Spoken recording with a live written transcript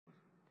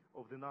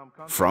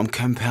From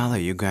Kampala,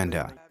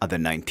 Uganda, at the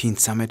 19th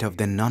summit of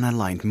the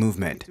non-aligned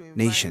movement,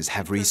 nations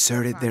have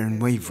reasserted their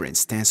unwavering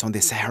stance on the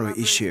Sahrawi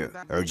issue,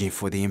 urging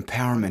for the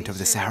empowerment of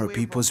the Sahrawi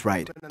people's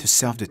right to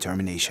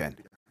self-determination.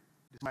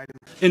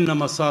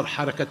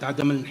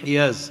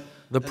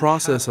 The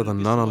process of the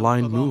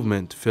non-aligned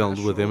movement,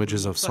 filled with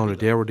images of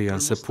solidarity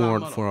and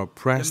support for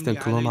oppressed and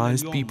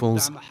colonized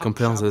peoples,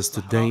 compels us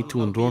today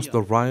to endorse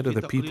the right of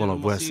the people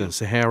of Western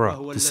Sahara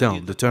to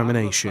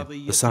self-determination.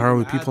 The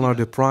Sahrawi people are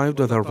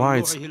deprived of their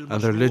rights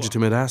and their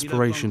legitimate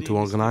aspiration to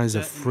organize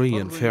a free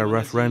and fair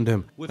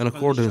referendum in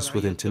accordance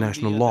with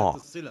international law.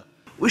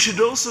 We should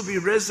also be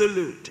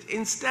resolute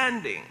in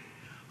standing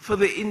for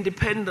the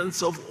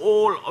independence of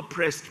all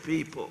oppressed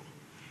people,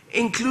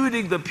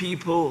 including the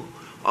people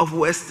of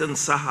Western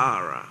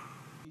Sahara.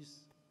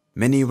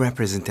 Many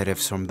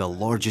representatives from the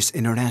largest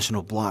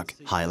international bloc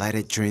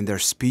highlighted during their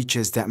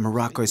speeches that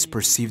Morocco is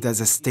perceived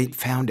as a state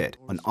founded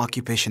on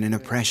occupation and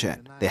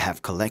oppression. They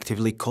have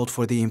collectively called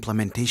for the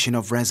implementation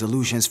of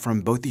resolutions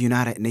from both the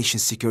United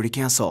Nations Security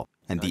Council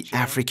and the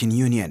African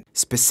Union,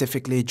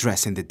 specifically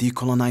addressing the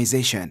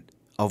decolonization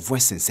of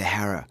Western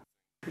Sahara.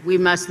 We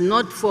must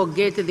not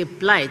forget the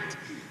plight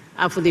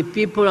of the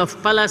people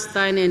of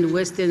Palestine and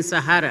Western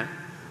Sahara.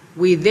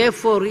 We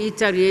therefore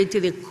reiterate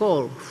the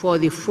call for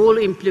the full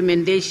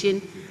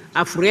implementation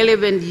of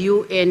relevant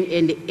UN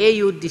and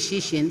AU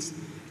decisions,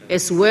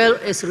 as well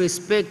as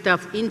respect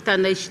of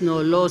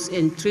international laws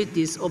and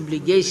treaties'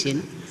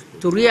 obligation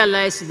to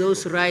realize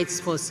those rights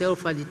for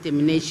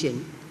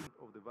self-determination.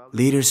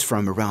 Leaders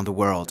from around the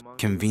world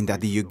convened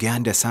at the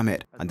Uganda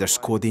summit,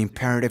 underscored the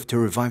imperative to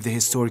revive the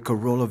historical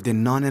role of the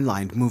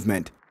non-aligned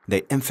movement.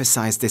 They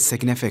emphasized its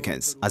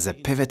significance as a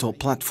pivotal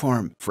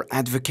platform for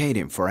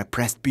advocating for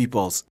oppressed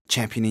peoples,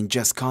 championing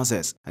just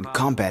causes, and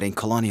combating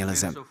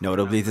colonialism.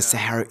 Notably, the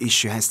Sahara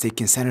issue has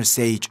taken center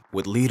stage,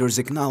 with leaders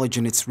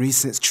acknowledging its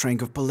recent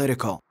string of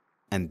political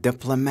and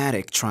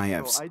diplomatic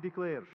triumphs.